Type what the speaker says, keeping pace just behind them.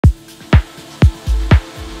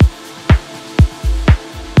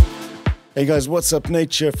Hey guys, what's up?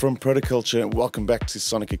 Nate here from Protoculture, and welcome back to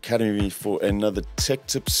Sonic Academy for another tech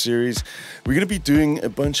tips series. We're going to be doing a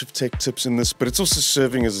bunch of tech tips in this, but it's also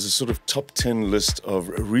serving as a sort of top 10 list of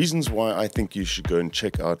reasons why I think you should go and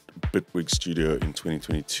check out Bitwig Studio in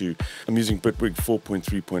 2022. I'm using Bitwig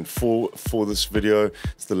 4.3.4 for this video.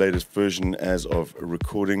 It's the latest version as of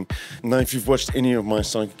recording. Now, if you've watched any of my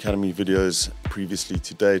Sonic Academy videos previously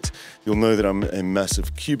to date, you'll know that I'm a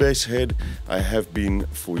massive Cubase head. I have been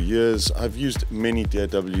for years. I've used many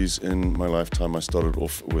DAWs in my lifetime. I started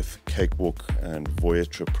off with Cakewalk and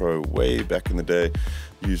Voyager Pro way back in the day.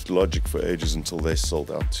 Used Logic for ages until they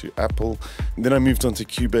sold out to Apple. And then I moved on to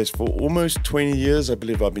Cubase for almost 20 years. I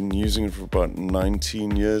believe I've been using it for about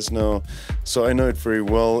 19 years now. So I know it very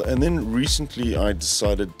well. And then recently I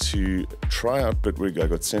decided to try out Bitwig. I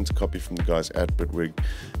got sent a copy from the guys at Bitwig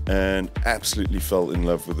and absolutely fell in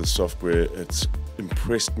love with the software. It's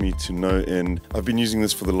impressed me to no end. I've been using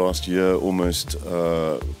this for the last year almost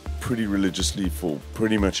pretty religiously for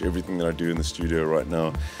pretty much everything that I do in the studio right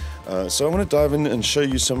now. So I want to dive in and show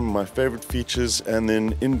you some of my favorite features, and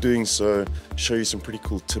then in doing so, show you some pretty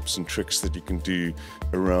cool tips and tricks that you can do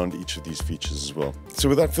around each of these features as well. So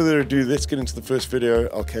without further ado, let's get into the first video.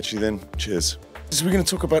 I'll catch you then. Cheers. So we're going to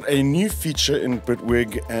talk about a new feature in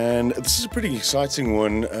Bitwig, and this is a pretty exciting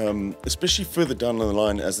one, especially further down the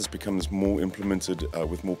line as this becomes more implemented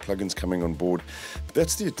with more plugins coming on board. But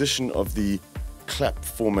that's the addition of the clap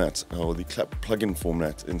format, or the clap plugin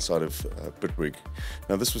format inside of Bitwig.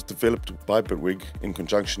 Now this was developed by Bitwig in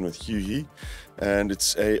conjunction with Huey, and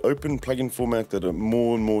it's a open plugin format that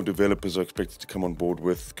more and more developers are expected to come on board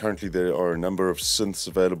with. Currently there are a number of synths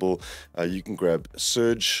available. You can grab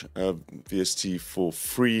Surge VST for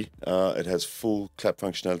free. It has full clap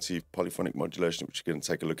functionality, polyphonic modulation, which you're going to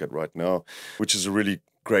take a look at right now, which is a really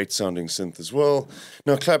great sounding synth as well.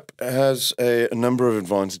 Now Clap has a number of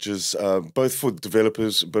advantages, both for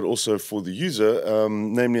developers but also for the user,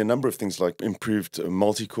 namely a number of things like improved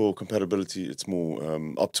multi-core compatibility. It's more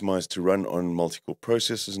optimized to run on multi-core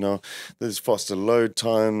processors now. There's faster load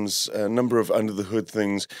times, a number of under the hood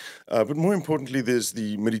things, but more importantly there's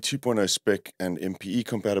the MIDI 2.0 spec and MPE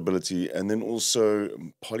compatibility, and then also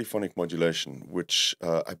polyphonic modulation, which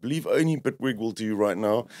I believe only Bitwig will do right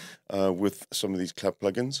now with some of these Clap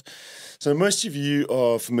plugins. So most of you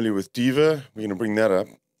are familiar with Diva. We're going to bring that up.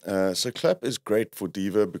 So Clap is great for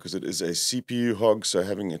Diva because it is a CPU hog, so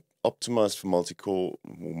having it optimized for multi-core,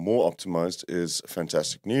 or more optimized, is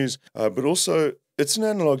fantastic news. But also, it's an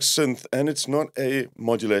analog synth, and it's not a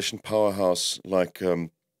modulation powerhouse like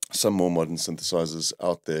some more modern synthesizers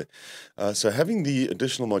out there. So having the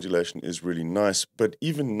additional modulation is really nice, but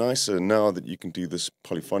even nicer now that you can do this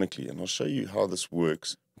polyphonically, and I'll show you how this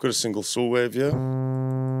works. We've got a single saw wave here,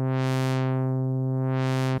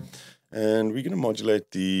 and we're going to modulate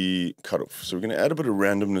the cutoff. So we're going to add a bit of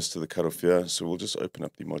randomness to the cutoff here. So we'll just open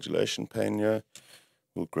up the modulation pane here.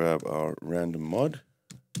 We'll grab our random mod,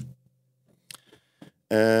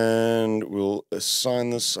 and we'll assign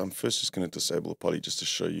this. I'm first just going to disable the poly just to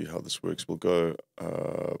show you how this works. We'll go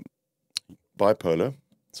bipolar,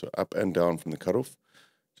 so up and down from the cutoff.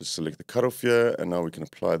 Just select the cutoff here, and now we can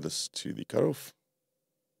apply this to the cutoff.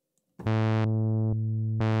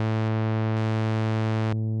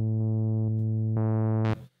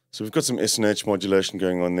 So we've got some SNH modulation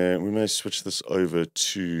going on there. We may switch this over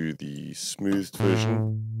to the smoothed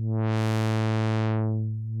version.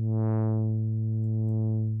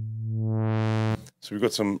 So we've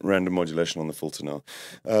got some random modulation on the filter now.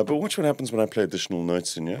 But watch what happens when I play additional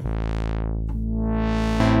notes in here.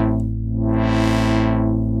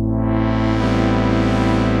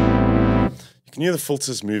 You can hear the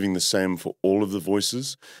filters moving the same for all of the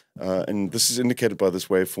voices, and this is indicated by this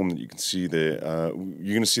waveform that you can see there.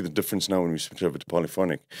 You're going to see the difference now when we switch over to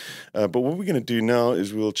polyphonic. But what we're going to do now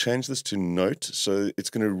is we'll change this to note, so it's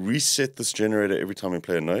going to reset this generator every time we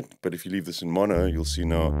play a note. But if you leave this in mono, you'll see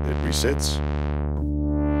now it resets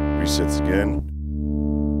again,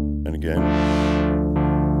 and again.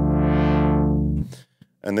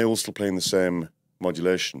 And they're all still playing the same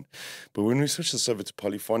modulation. But when we switch this over to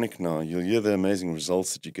polyphonic now, you'll hear the amazing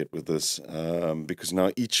results that you get with this, because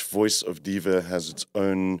now each voice of Diva has its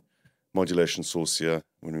own modulation source here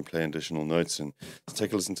when we play additional notes. And let's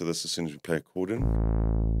take a listen to this as soon as we play a chord in.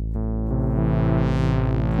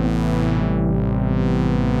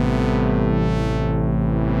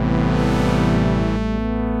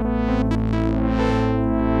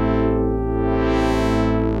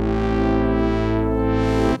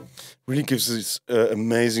 Really gives this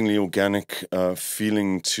amazingly organic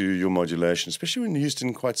feeling to your modulation, especially when used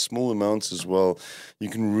in quite small amounts as well. You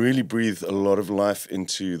can really breathe a lot of life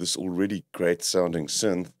into this already great sounding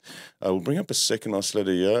synth. We'll bring up a second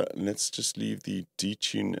oscillator here. Let's just leave the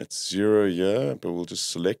detune at 0 here, but we'll just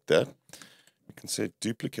select that. We can say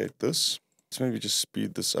duplicate this. Let's maybe just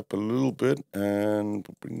speed this up a little bit, and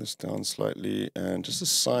we'll bring this down slightly, and just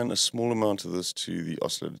assign a small amount of this to the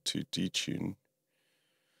oscillator to detune.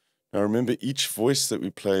 Now remember, each voice that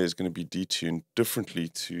we play is going to be detuned differently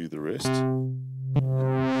to the rest. So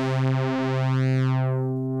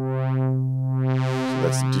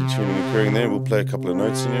that's the detuning occurring there. We'll play a couple of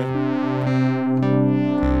notes in here.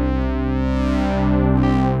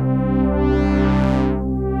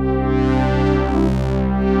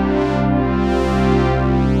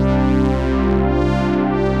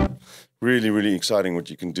 Really, really exciting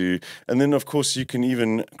what you can do. And then, of course, you can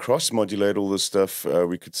even cross-modulate all this stuff.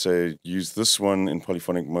 We could say use this one in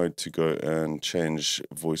polyphonic mode to go and change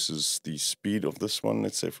voices, the speed of this one,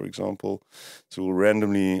 let's say, for example. So we'll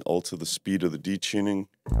randomly alter the speed of the detuning.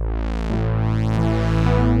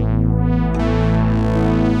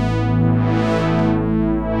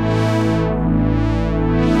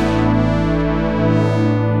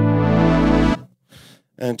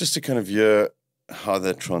 And just to kind of hear how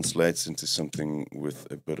that translates into something with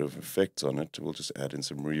a bit of effect on it, we'll just add in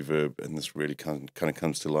some reverb, and this really kind of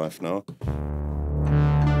comes to life now.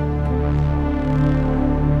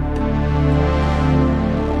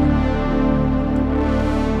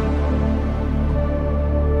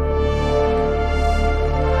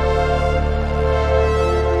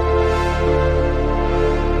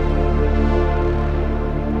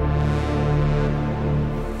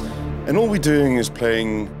 And all we're doing is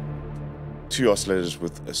playing two oscillators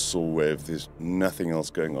with a saw wave. There's nothing else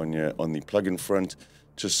going on here on the plugin front,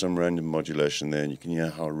 just some random modulation there, and you can hear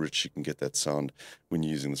how rich you can get that sound when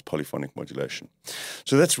you're using this polyphonic modulation.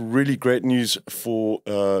 So that's really great news for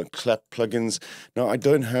clap plugins. Now, I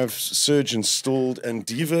don't have Surge installed, and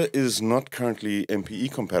Diva is not currently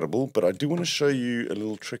MPE compatible, but I do want to show you a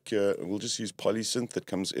little trick here. We'll just use Polysynth that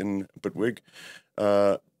comes in Bitwig.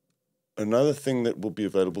 Another thing that will be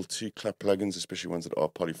available to clap plugins, especially ones that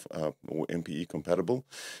are or MPE compatible,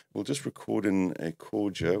 we'll just record in a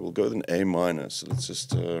chord here. We'll go with an A minor. So let's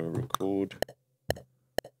just record.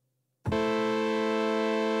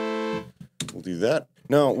 We'll do that.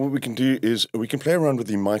 Now, what we can do is we can play around with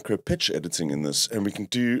the micro pitch editing in this, and we can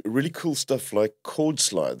do really cool stuff like chord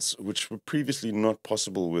slides, which were previously not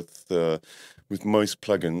possible with most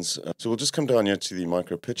plugins. So we'll just come down here to the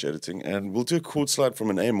micro pitch editing, and we'll do a chord slide from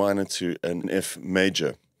an A minor to an F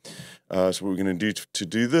major. So what we're going to do to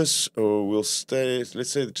do this, or we'll stay, let's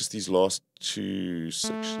say just these last two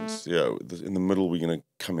sections. Yeah, in the middle we're going to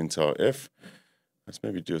come into our F. Let's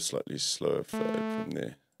maybe do a slightly slower fade from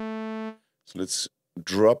there. So let's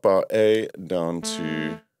drop our A down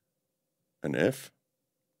to an F.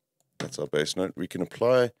 That's our bass note. We can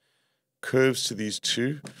apply curves to these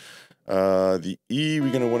two. The E,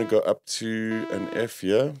 we're going to want to go up to an F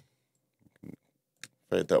here.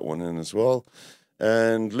 Fade that one in as well.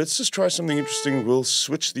 And let's just try something interesting. We'll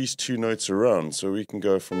switch these two notes around. So we can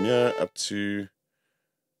go from here up to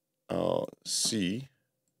our C.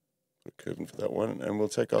 Put a curve in for that one. And we'll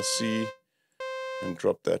take our C and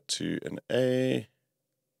drop that to an A.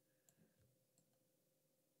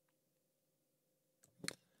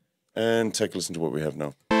 And take a listen to what we have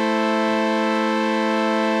now.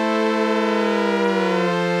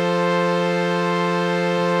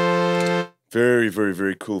 Very, very,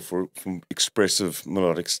 very cool for expressive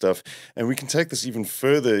melodic stuff. And we can take this even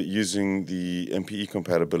further using the MPE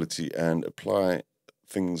compatibility and apply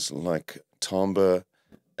things like timbre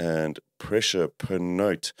and pressure per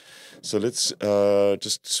note. So let's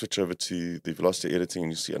just switch over to the velocity editing,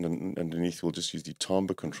 and you see underneath we'll just use the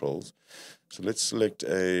timbre controls. So let's select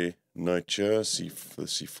a note here,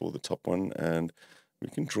 C4, the top one, and we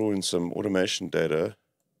can draw in some automation data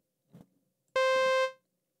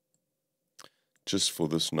just for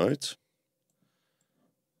this note.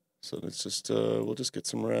 So let's just we'll just get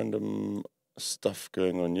some random stuff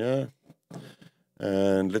going on here,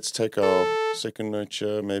 and let's take our second note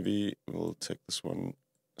here. Maybe we'll take this one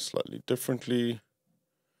slightly differently,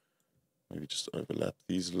 maybe just overlap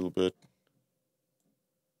these a little bit,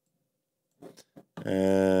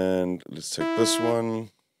 and let's take this one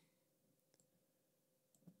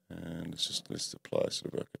and let's apply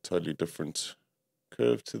sort of like a totally different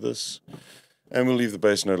curve to this. And we'll leave the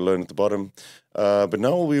bass note alone at the bottom. But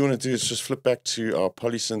now all we want to do is just flip back to our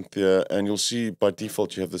polysynth here, and you'll see by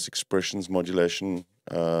default you have this expressions modulation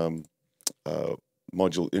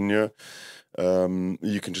module in here.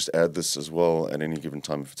 You can just add this as well at any given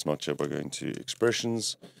time if it's not here by going to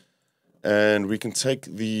expressions. And we can take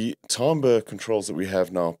the timbre controls that we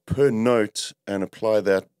have now per note and apply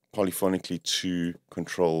that polyphonically to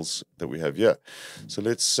controls that we have here. So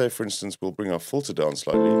let's say, for instance, we'll bring our filter down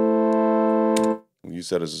slightly. We'll use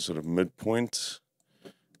that as a sort of midpoint.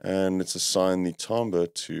 And let's assign the timbre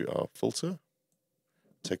to our filter.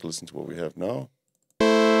 Take a listen to what we have now.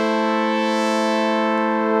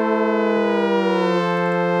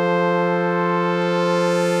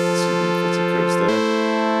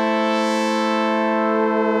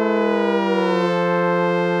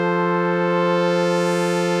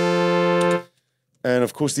 And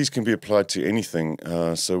of course, these can be applied to anything.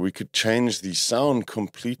 So we could change the sound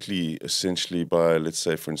completely, essentially, by, let's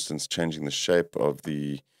say, for instance, changing the shape of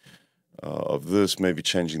the of this, maybe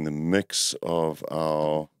changing the mix of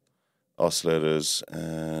our oscillators,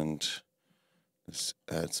 and let's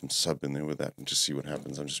add some sub in there with that and just see what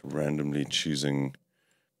happens. I'm just randomly choosing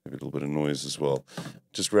maybe a little bit of noise as well.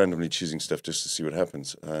 Just randomly choosing stuff just to see what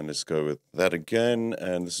happens. And let's go with that again.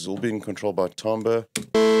 And this is all being controlled by timbre.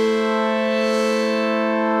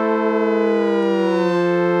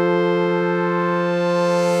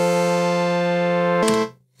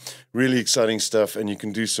 Really exciting stuff, and you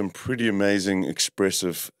can do some pretty amazing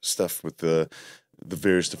expressive stuff with the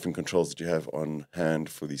various different controls that you have on hand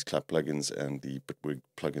for these clap plugins and the Bitwig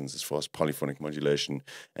plugins as far as polyphonic modulation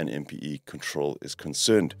and MPE control is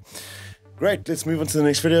concerned. Great, let's move on to the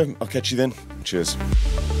next video. I'll catch you then. Cheers.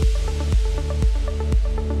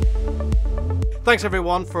 Thanks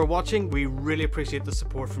everyone for watching. We really appreciate the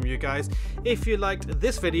support from you guys. If you liked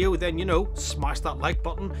this video, then smash that like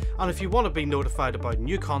button, and if you want to be notified about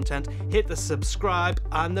new content, hit the subscribe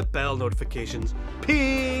and the bell notifications.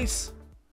 Peace!